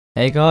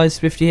Hey guys,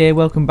 Swifty here,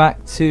 welcome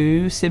back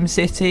to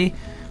SimCity.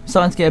 I'm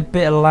starting to get a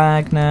bit of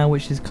lag now,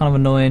 which is kind of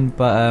annoying,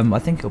 but I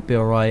think it'll be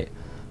alright.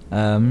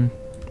 So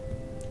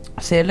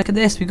yeah, look at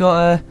this, we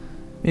got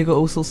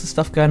all sorts of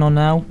stuff going on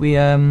now. We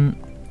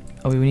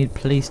need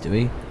police, do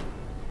we?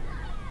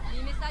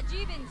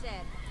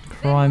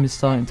 Crime is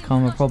starting to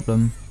become a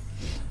problem.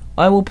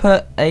 I will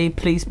put a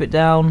police bit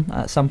down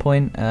at some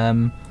point.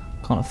 Can't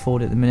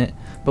afford it at the minute,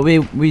 but we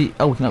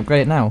can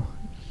upgrade it now.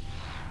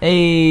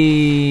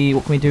 Hey,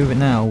 what can we do with it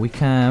now? We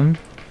can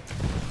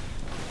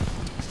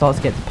start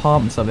to get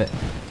departments of it.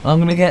 I'm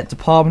going to get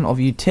Department of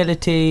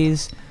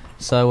Utilities,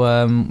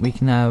 so we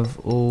can have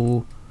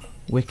all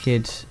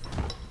wicked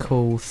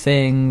cool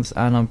things,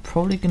 and I'm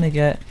probably going to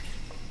get,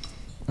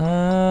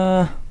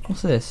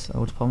 what's this?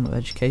 Oh, Department of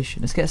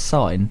Education. Let's get a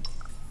sign.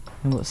 I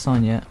haven't got a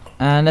sign yet.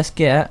 And let's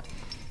get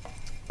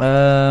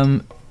a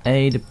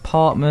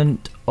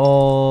Department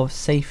of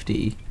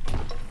Safety.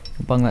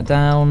 We'll bung that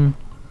down.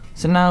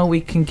 So now we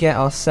can get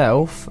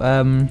ourselves, if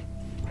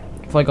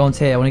I go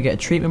onto here, I want to get a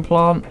treatment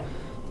plant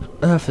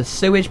for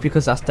sewage,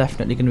 because that's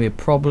definitely going to be a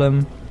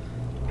problem.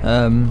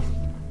 We're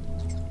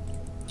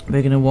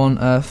going to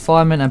want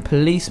firemen and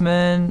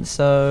policemen,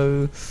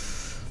 so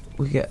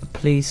we get a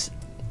police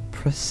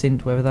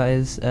precinct, wherever that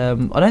is.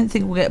 I don't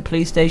think we'll get a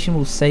police station,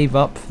 we'll save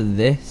up for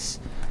this,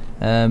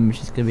 which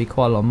is going to be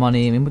quite a lot of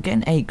money. I mean, we're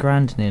getting 8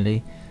 grand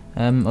nearly.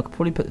 I could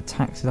probably put the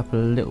taxes up a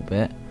little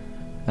bit.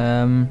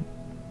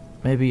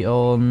 Maybe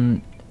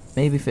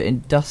for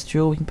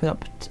industrial we can put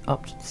up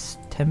to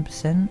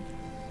 10%.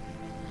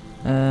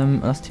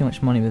 That's too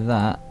much money with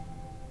that,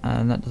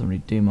 and that doesn't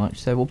really do much.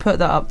 So we'll put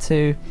that up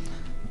to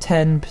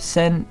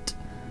 10%.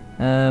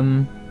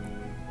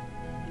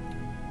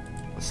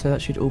 So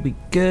that should all be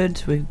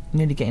good. We're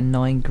nearly getting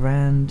 9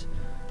 grand.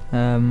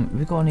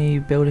 We've got any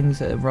buildings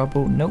that are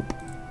rubble? Nope.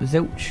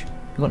 Zilch.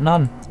 We've got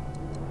none.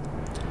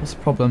 What's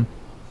the problem?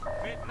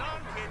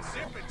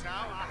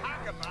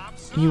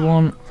 You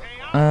want?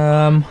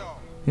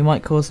 We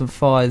might cause some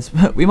fires,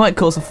 but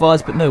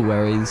no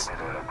worries.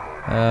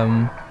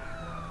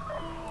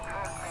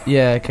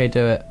 Yeah, okay,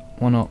 do it.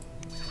 Why not?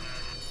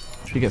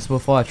 Should we get some more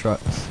fire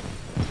trucks?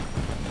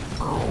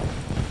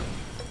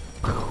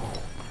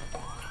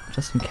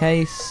 Just in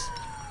case.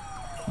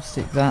 We'll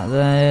stick that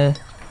there,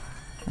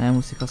 and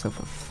we'll stick ourselves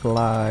a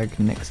flag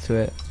next to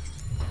it.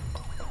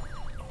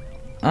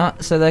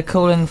 So they're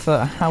calling for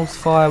a house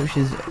fire, which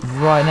is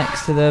right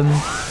next to them.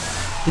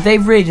 Did they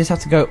really just have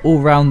to go all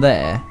round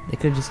there? They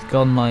could have just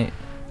gone like...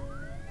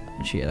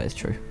 Actually, yeah, that is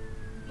true.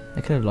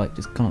 They could have like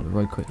just gone up the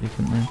road quickly,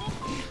 couldn't they?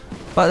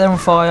 But they're on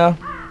fire.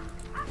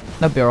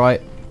 They'll be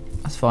alright.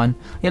 That's fine.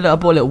 Yeah, look, I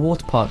bought a little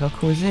water park. How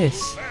cool is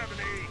this?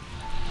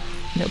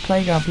 A little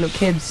playground for little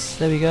kids.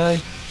 There we go.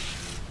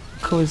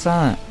 How cool is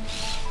that?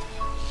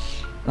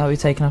 That'll be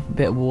taking up a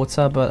bit of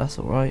water, but that's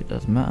alright.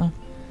 Doesn't matter.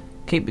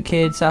 Keep the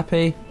kids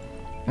happy.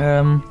 We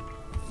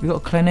got a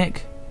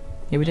clinic.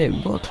 Yeah, we do.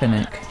 We've got a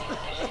clinic.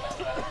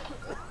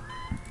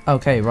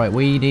 Okay, right,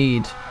 we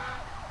need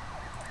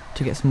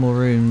to get some more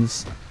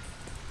rooms.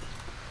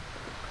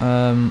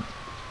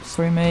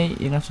 Sorry mate,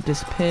 you're gonna have to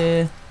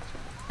disappear.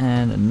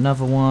 And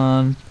another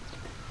one.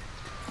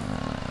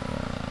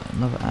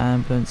 Another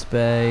ambulance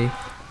bay.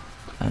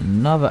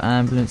 Another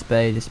ambulance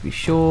bay, just to be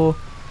sure.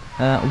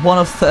 1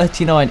 of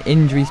 39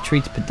 injuries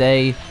treated per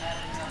day.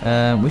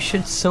 We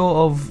should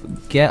sort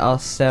of get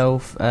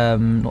ourselves,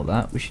 not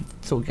that, we should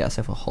sort of get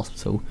ourselves a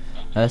hospital.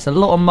 It's a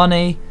lot of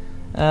money.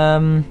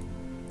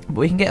 But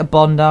we can get a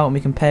bond out and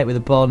we can pay it with a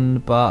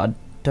bond, but I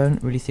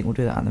don't really think we'll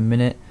do that at the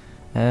minute.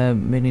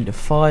 We need a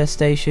fire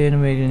station,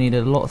 and we're going to need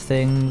a lot of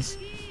things.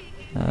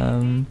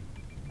 Okay,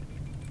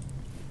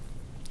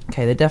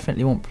 they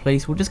definitely want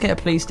police. We'll just get a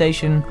police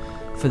station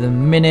for the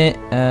minute.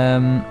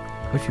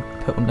 Which we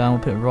put one down,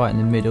 we'll put it right in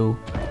the middle.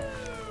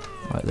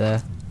 Right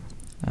there.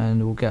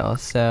 And we'll get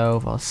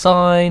ourselves our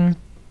sign.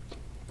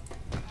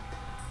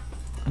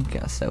 And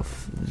get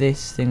ourselves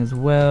this thing as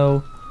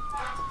well.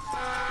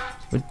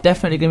 We're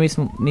definitely going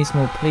to need some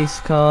more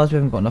police cars. We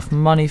haven't got enough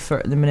money for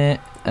it at the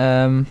minute.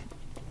 Oh,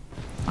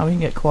 we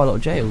can get quite a lot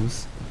of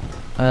jails.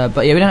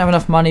 But yeah, we don't have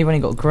enough money. We've only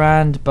got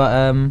 £1,000, but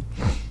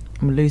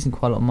we're losing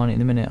quite a lot of money at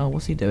the minute. Oh,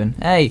 what's he doing?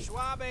 Hey!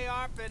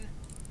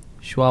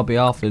 Schwabe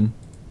Arfen.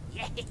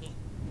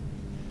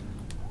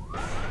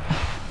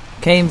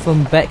 Came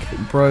from Beck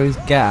Bros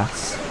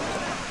Gas.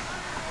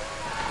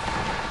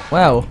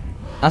 Well,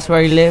 that's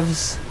where he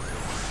lives.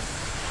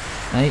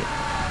 Hey.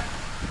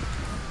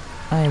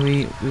 Hey,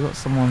 we got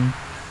someone.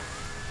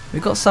 We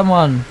got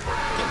someone.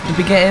 Did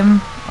we get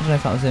him? I don't know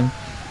if that was him.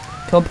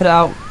 Come on, put it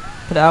out.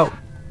 Put it out.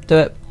 Do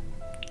it.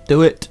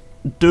 Do it.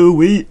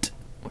 Do it.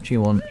 What do you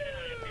want?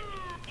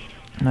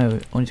 No,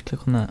 I need to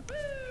click on that.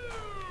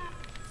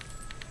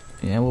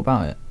 Yeah, what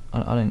about it?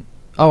 I don't.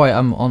 Oh wait,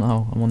 I'm on.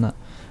 Oh, I'm on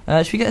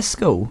that. Should we get a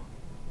school?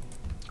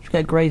 Should we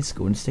get a grade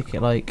school and stick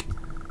it like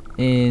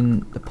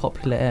in the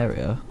popular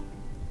area?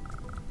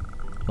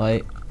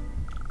 Like,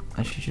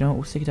 actually, do you know what?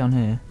 We'll stick it down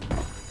here.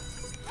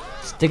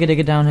 Stick a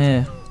digger down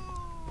here.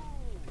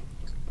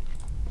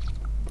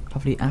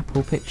 Lovely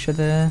apple picture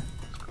there.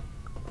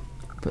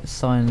 put a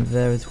sign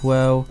there as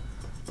well.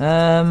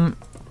 We'll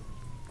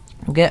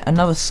get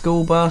another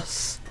school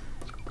bus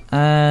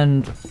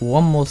and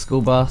one more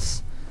school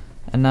bus,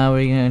 and now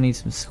we're going to need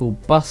some school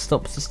bus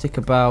stops to stick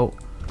about.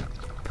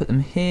 Put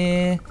them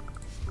here,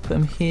 put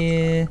them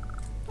here,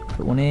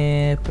 put one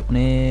here, put one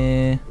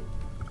here,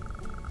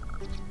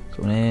 put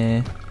one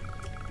here,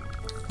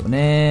 put one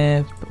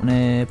here, put one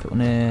here, put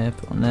one here,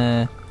 put one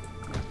there.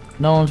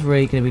 No one's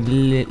really going to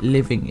be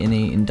living in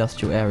the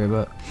industrial area,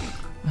 but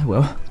oh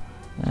well.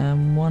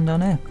 One down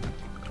there.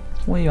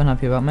 What are you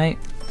unhappy about, mate?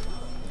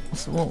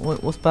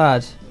 What's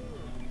bad?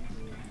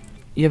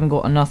 You haven't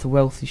got enough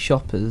wealthy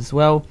shoppers.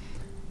 Well,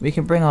 we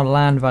can bring our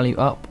land value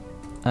up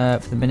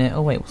for the minute.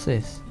 Oh wait, what's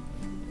this?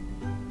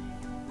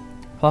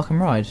 Park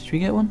and ride. Should we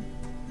get one?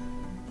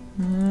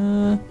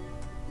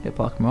 Get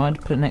park and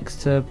ride. Put it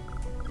next to.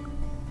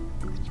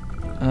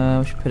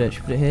 We should put it.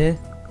 Should we put it here?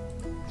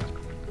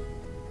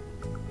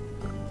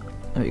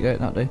 There we go.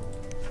 That'll do.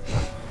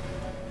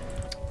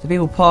 So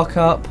people park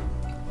up.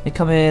 They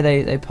come here.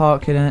 They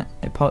park in it.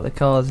 They park their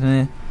cars in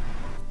here.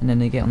 And then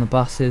they get on the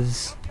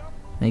buses,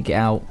 and they get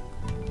out.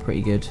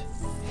 Pretty good.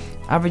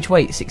 Average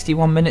wait,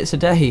 61 minutes a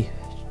day.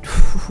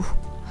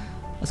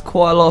 That's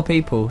quite a lot of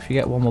people. Should we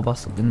get one more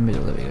bus up in the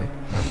middle? There we go.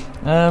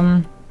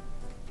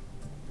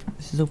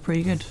 This is all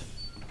pretty good.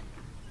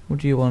 What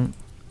do you want?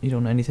 You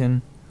don't want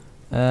anything?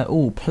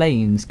 Oh,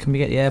 planes. Can we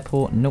get the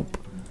airport? Nope.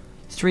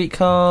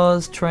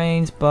 Streetcars,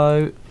 trains,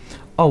 boat.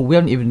 Oh, we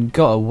haven't even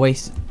got a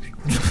waste.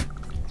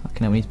 Okay,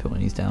 now we need to put one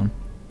of these down.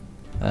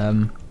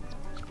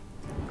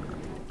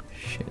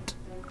 Shit.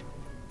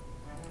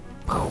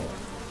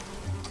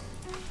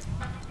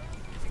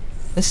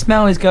 The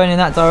smell is going in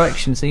that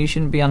direction, so you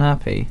shouldn't be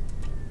unhappy.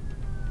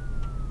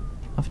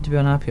 Nothing to be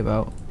unhappy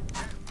about.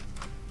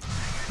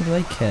 What do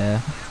they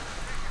care?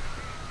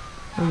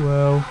 Oh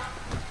well.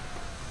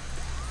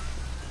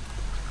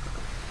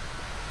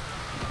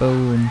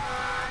 Boom.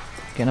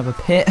 Get another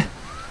pit.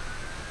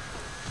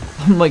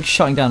 I'm like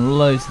shutting down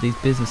loads of these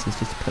businesses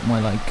just to put my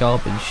like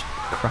garbage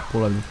crap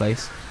all over the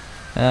place.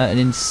 An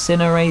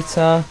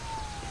incinerator.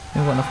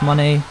 We've got enough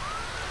money. I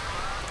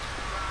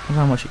don't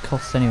know how much it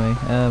costs anyway.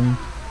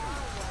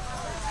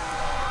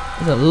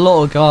 There's a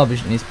lot of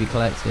garbage that needs to be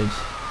collected.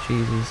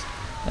 Jesus.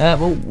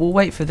 We'll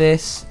wait for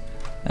this.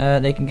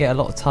 They can get a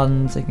lot of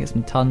tons. They can get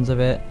some tons of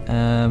it.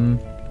 I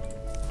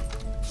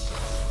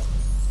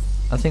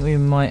think we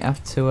might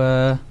have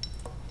to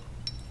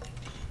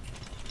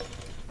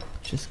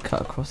just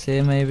cut across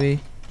here, maybe.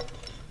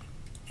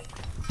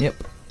 Yep,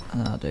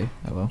 that'll do.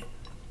 Oh well,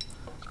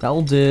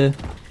 that'll do.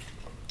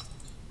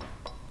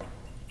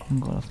 Haven't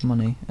got enough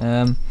money.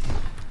 So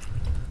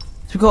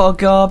we've got our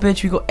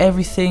garbage. We've got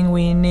everything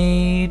we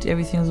need.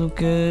 Everything's all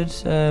good.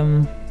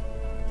 And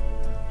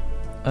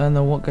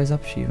then what goes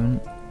up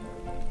achievement?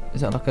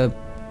 Is that like a...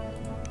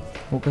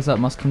 What goes up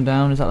must come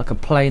down? Is that like a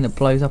plane that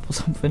blows up or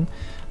something?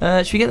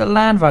 Should we get the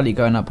land value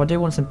going up? I do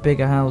want some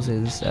bigger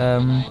houses.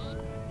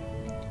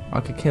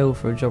 I could kill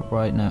for a job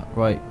right now.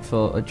 Right,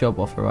 for a job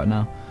offer right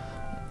now.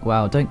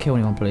 Wow, don't kill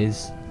anyone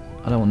please.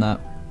 I don't want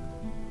that.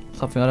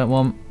 Something I don't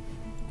want.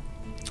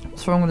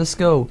 What's wrong with the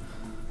school?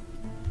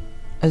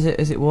 Is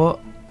it what?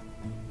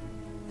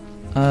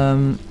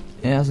 It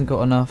hasn't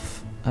got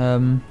enough.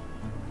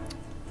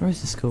 Where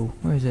is the school?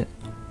 Where is it?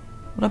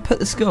 Where did I put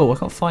the school? I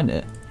can't find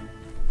it.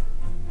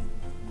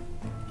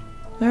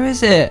 Where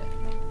is it?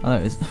 Oh, there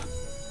it is.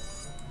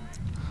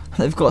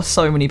 They've got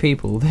so many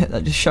people.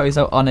 That just shows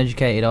how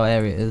uneducated our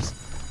area is.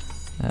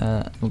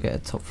 We'll get a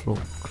top floor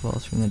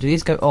classroom there. Do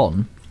these go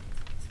on?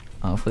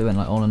 Oh, I thought they went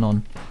like on and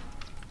on.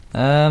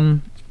 I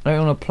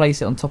don't want to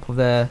place it on top of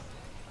their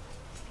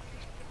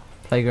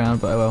playground,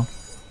 but I will.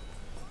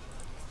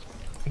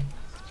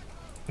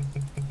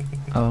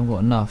 Oh, I've got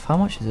enough. How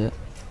much is it?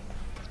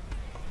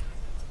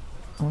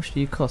 How much do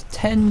you cost?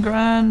 10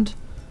 grand?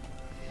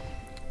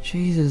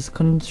 Jesus,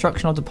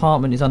 construction of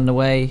department is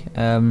underway.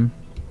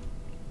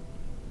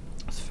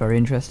 It's very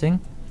interesting.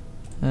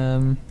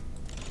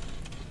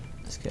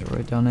 Let's get a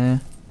road down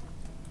here.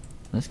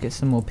 Let's get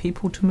some more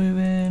people to move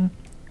in.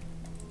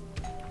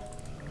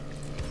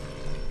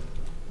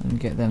 And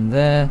get them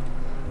there.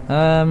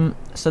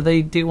 So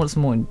they do want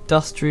some more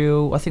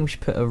industrial. I think we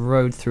should put a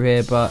road through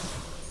here, but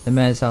the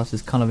mayor's house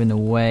is kind of in the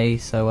way,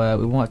 so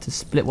we want to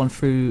split one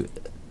through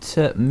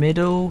to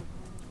middle.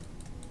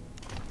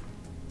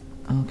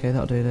 Okay,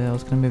 that'll do there. I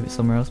was going to move it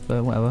somewhere else,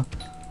 but whatever.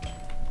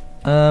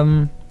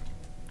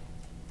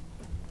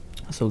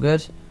 That's all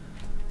good.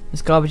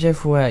 There's garbage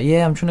everywhere.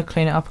 Yeah, I'm trying to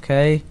clean it up,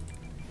 okay?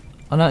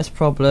 I know it's a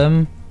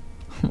problem.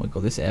 Oh my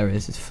god, this area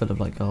is full of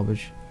like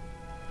garbage.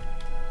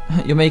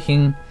 You're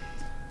making...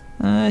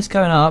 it's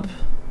going up.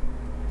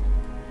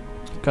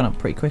 It's going up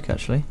pretty quick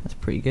actually. That's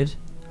pretty good.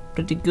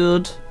 Pretty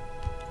good.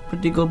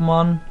 Pretty good,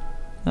 man.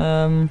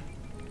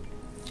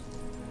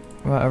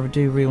 Right, I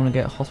do really want to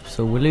get a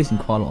hospital. We're losing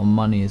quite a lot of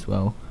money as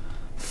well.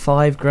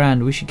 5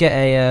 grand. We should get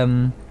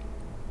a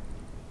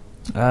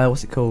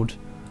what's it called?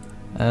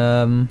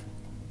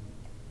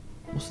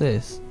 What's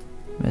this?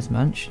 Mayor's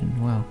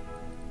Mansion. Wow.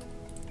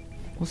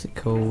 What's it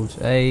called?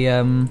 A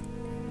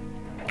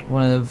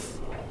one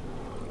of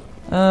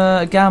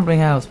A gambling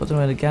house, but I don't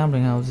know where the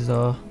gambling houses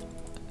are.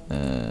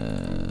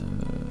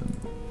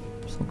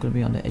 It's not going to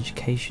be under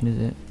education, is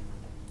it?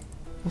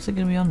 What's it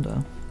going to be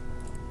under?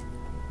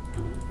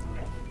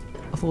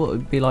 I thought it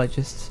would be like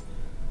just...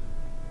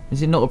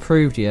 Is it not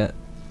approved yet?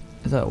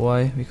 Is that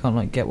why we can't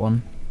like get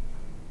one?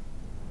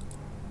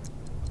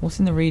 What's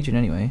in the region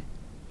anyway?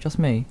 Just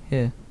me,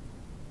 here.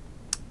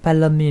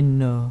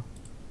 Palomino.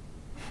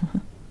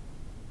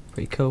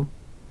 Pretty cool.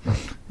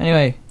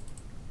 Anyway,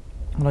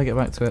 how do I get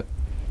back to it?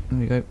 There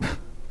we go.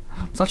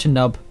 Such a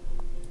nub.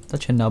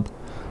 Such a nub.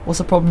 What's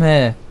the problem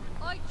here?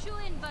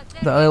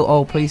 The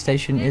old police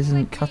station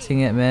isn't cutting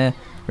it, Mayor.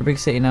 We're a big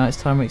city now, it's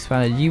time we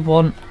expanded. You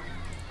want...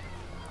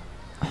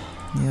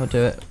 Yeah, I'll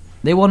do it.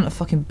 They want a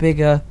fucking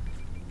bigger...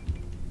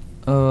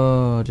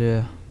 Oh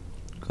dear.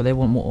 God, they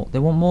want more. They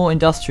want more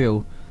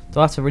industrial. Do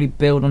I have to really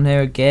build on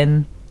here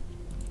again?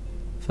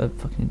 For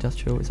fucking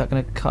industrial. Is that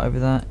going to cut over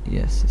that?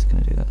 Yes, it's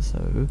going to do that.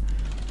 So,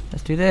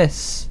 let's do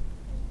this.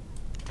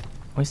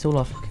 Waste all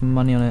our fucking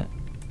money on it.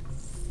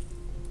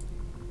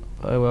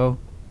 Oh well.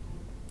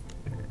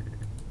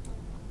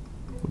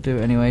 We'll do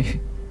it anyway.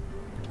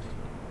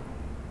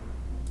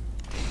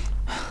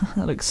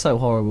 That looks so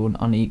horrible and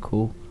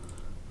unequal.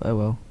 But oh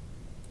well.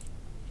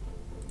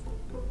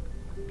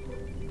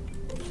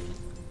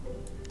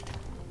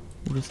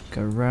 We'll just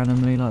go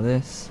randomly like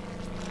this.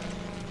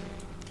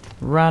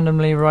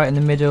 Randomly right in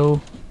the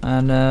middle.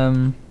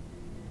 And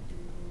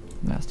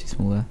that's too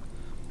small there.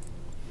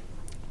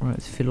 Right,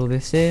 let's fill all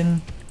this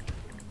in.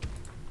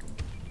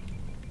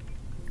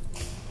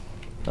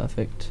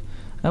 Perfect.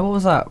 What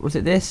was that? Was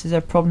it this? Is there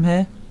a problem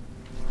here?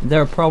 Is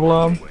there a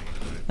problem?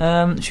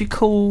 Should we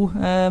call...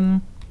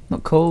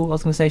 not call. I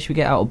was going to say should we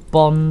get out a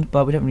bond,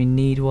 but we don't really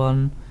need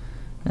one.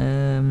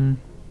 No,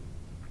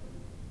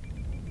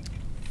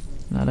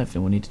 I don't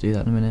think we'll need to do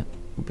that in a minute.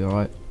 We'll be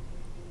alright.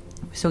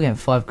 We're still getting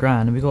 $5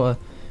 grand, and we've got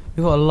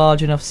a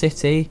large enough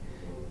city.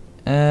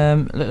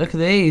 Look at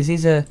these.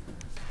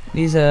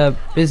 These are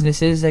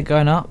businesses. They're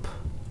going up.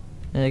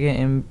 They're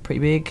getting pretty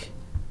big.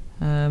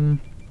 I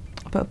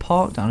put a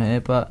park down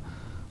here, but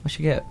I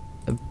should get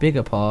a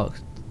bigger park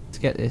to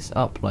get this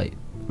up like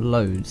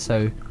loads.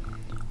 So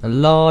a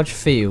large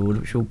field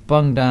which will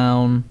bung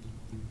down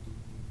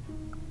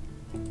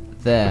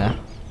there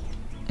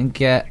and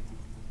get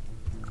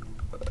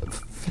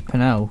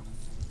flipping hell.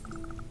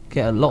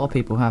 Get a lot of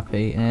people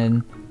happy,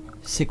 and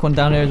stick one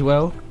down here as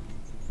well.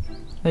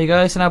 There you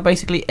go. So now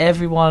basically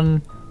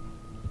everyone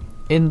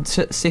in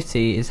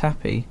city is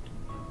happy.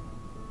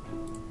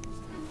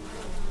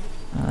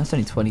 That's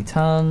only 20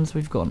 tons.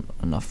 We've got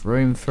enough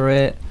room for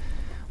it.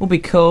 Will be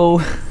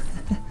cool.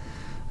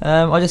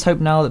 I just hope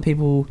now that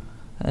people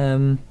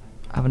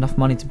have enough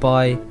money to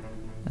buy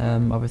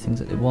other things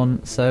that they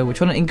want. So we're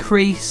trying to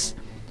increase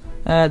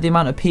the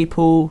amount of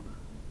people.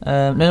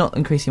 No, not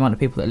increase the amount of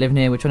people that live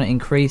near. We're trying to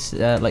increase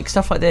like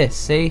stuff like this.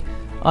 See,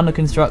 under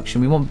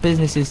construction. We want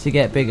businesses to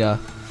get bigger.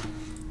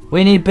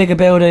 We need bigger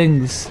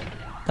buildings.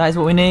 That is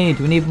what we need.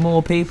 We need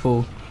more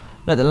people.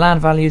 Look, the land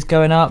value is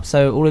going up,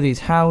 so all of these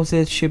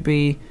houses should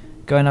be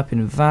going up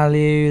in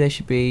value. They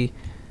should be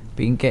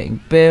getting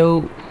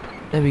built.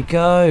 There we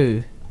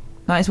go.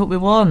 That is what we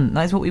want.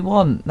 That is what we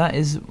want. That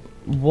is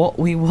what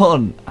we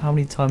want. How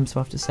many times do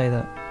I have to say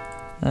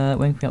that?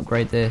 When can we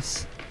upgrade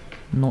this?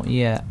 Not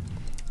yet.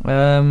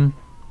 Oh,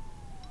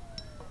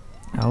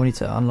 we need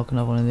to unlock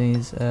another one of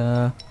these.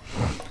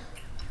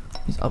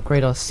 Let's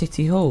upgrade our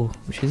city hall,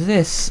 which is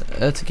this,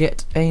 to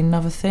get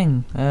another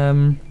thing.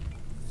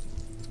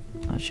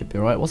 That should be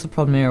alright. What's the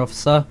problem here,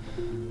 officer?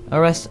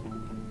 Arrest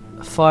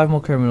 5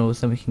 more criminals,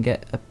 then we can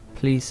get a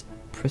police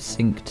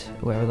precinct,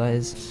 wherever that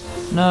is.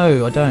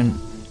 No, I don't.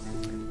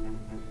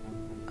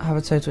 I have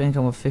a total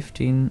income of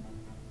 15.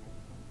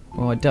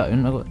 Well, I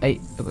don't.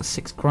 I've got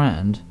 6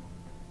 grand.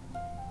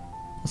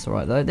 That's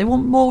alright though. They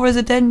want more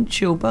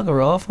residential.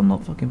 Bugger off. I'm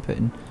not fucking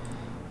putting...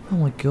 Oh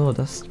my god,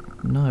 that's...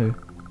 No.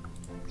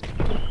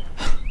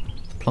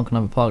 Plonk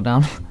another park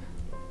down.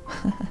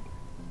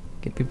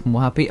 Get people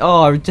more happy.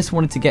 Oh, I just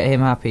wanted to get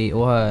him happy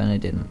or her, and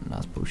it didn't.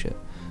 That's bullshit.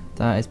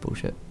 That is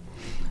bullshit.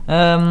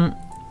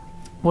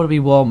 What do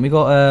we want? We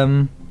got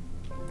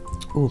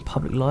oh,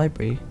 public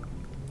library.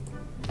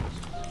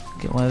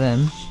 Get one of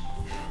them.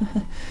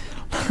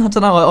 I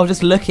don't know. I'll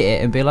just look at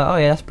it and be like, oh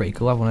yeah, that's pretty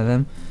cool. I have one of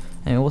them.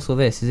 Anyway, what's all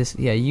this? Is this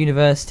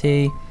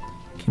university,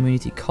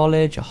 community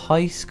college, a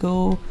high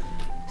school,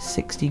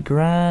 60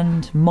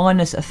 grand,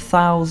 minus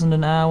 1,000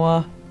 an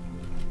hour.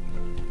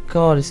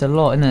 God, it's a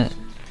lot, isn't it?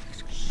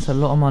 It's a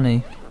lot of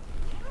money.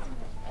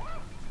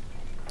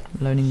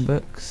 Loaning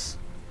books.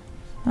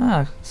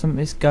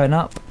 It's going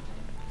up.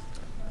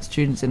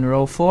 Students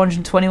enroll.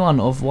 421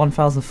 of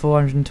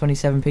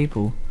 1,427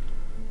 people.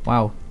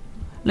 Wow.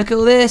 Look at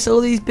all this.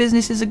 All these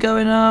businesses are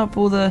going up.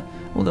 All the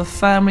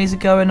families are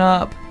going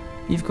up.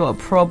 You've got a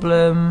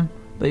problem,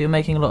 but you're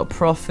making a lot of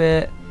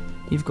profit.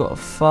 You've got a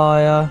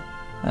fire.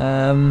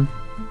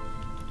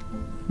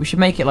 We should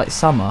make it like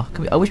summer.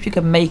 I wish we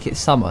could make it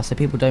summer so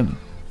people don't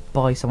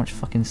buy so much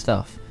fucking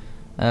stuff.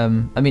 I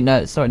mean,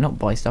 no, sorry, not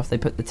buy stuff. They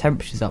put the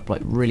temperatures up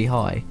like really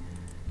high.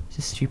 It's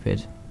just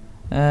stupid.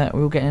 We're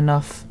all getting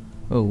enough.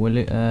 Oh,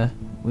 we're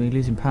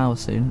losing power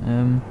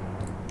soon.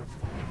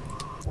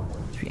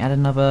 Should we add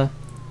another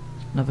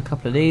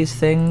couple of these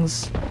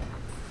things?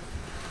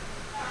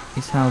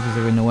 These houses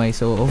are in the way,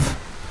 sort of.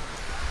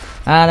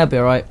 Ah, that'll be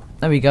alright.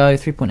 There we go.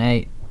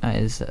 3.8. That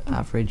is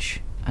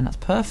average, and that's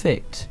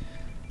perfect.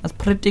 That's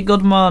pretty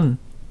good, man.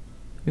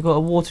 We've got a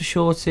water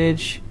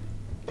shortage.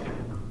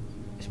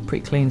 It's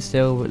pretty clean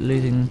still, but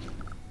losing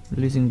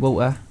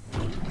water.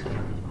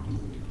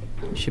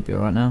 It should be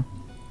alright now.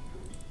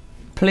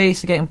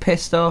 Police are getting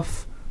pissed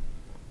off.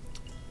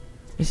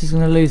 This is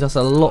going to lose us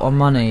a lot of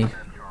money.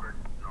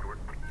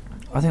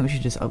 I think we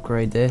should just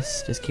upgrade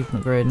this. Just keep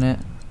on upgrading it,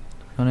 to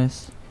be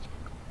honest.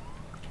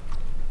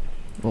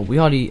 Well, we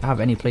hardly have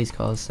any police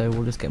cars, so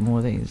we'll just get more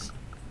of these.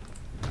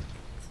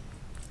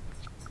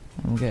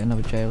 And we'll get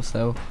another jail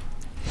cell.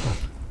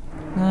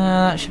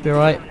 That should be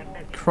alright.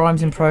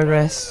 Crimes in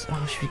progress.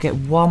 Oh, should we get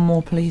one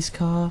more police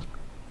car?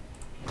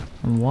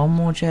 And one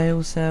more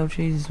jail cell?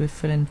 Jesus, we're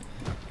filling...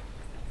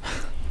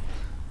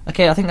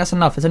 Okay, I think that's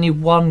enough. There's only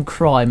one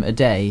crime a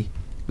day.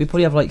 We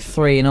probably have like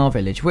 3 in our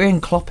village. We're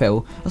in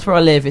Clophill. That's where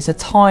I live. It's a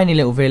tiny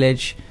little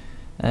village.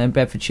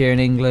 Bedfordshire in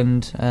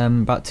England.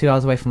 About 2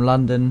 hours away from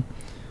London.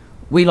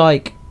 We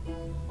like...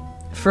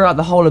 Throughout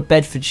the whole of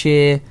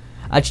Bedfordshire...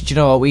 Actually, do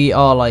you know what? We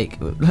are like...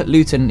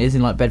 Luton is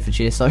in like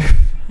Bedfordshire, so...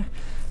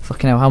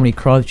 Fucking hell, how many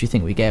crimes do you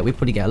think we get? We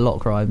probably get a lot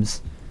of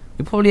crimes.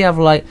 We probably have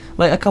like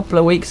a couple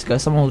of weeks ago,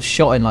 someone was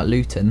shot in like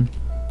Luton.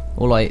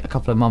 Or like a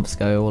couple of months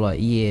ago, or like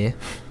a year.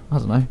 I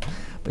don't know.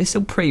 But it's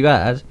still pretty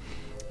bad.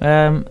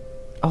 Oh,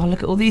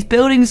 look at all these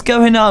buildings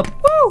going up!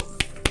 Woo!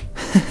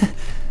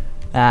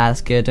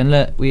 That's good. And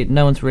look,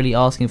 no one's really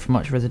asking for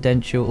much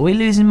residential. Are we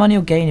losing money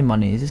or gaining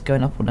money? Is this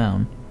going up or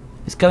down?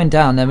 If it's going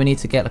down, then we need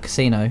to get a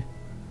casino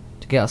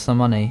to get us some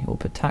money, or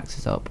put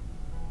taxes up.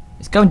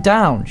 It's going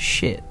down.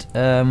 Shit.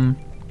 Bollocks.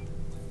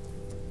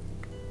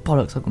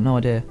 I've got no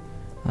idea.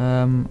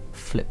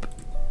 Flip.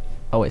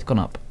 Oh, it's gone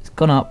up. It's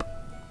gone up.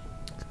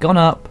 It's gone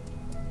up.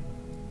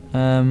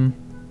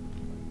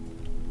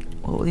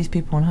 What were these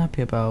people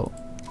unhappy about?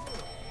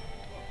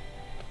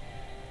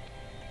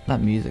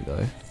 That music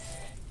though.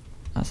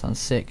 That sounds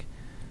sick.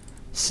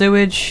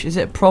 Sewage, is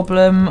it a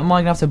problem? Am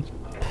I gonna have to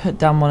put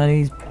down one of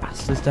these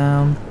bastards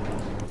down?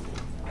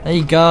 There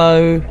you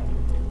go.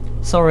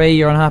 Sorry,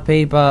 you're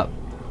unhappy, but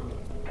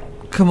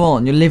come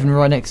on, you're living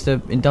right next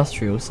to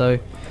industrial, so you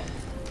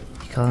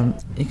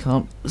can't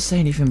say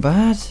anything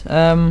bad.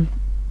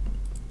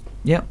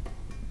 Yep,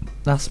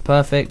 that's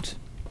perfect.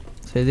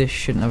 So this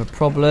shouldn't have a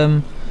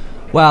problem.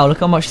 Wow, look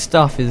how much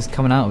stuff is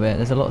coming out of it.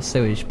 There's a lot of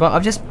sewage. But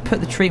I've just put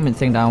the treatment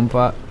thing down,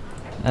 but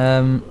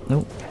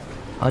nope.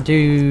 I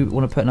do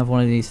want to put another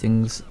one of these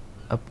things,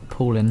 a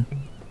pool in.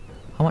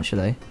 How much are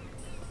they?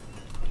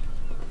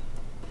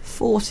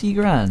 40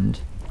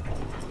 grand.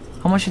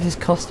 How much is this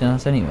costing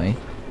us anyway?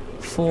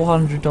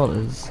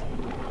 $400.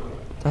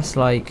 That's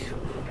like...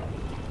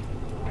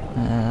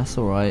 that's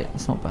alright.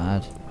 It's not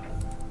bad.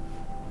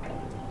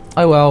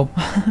 Oh well.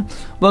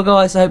 Well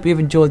guys, I hope you've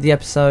enjoyed the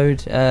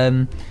episode.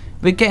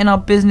 We're getting our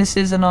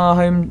businesses and our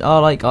home,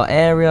 our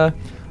area,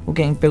 all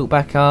getting built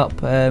back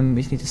up. We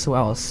just need to sort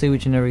out our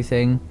sewage and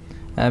everything.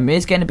 It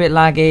is getting a bit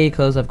laggy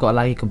because I've got a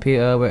laggy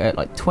computer. We're at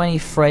like 20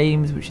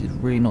 frames, which is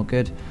really not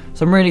good.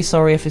 So I'm really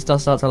sorry if this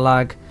does start to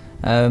lag.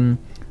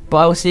 But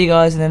I will see you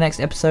guys in the next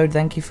episode.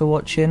 Thank you for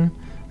watching.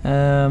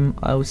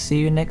 I will see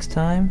you next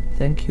time.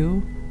 Thank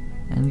you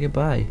and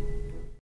goodbye.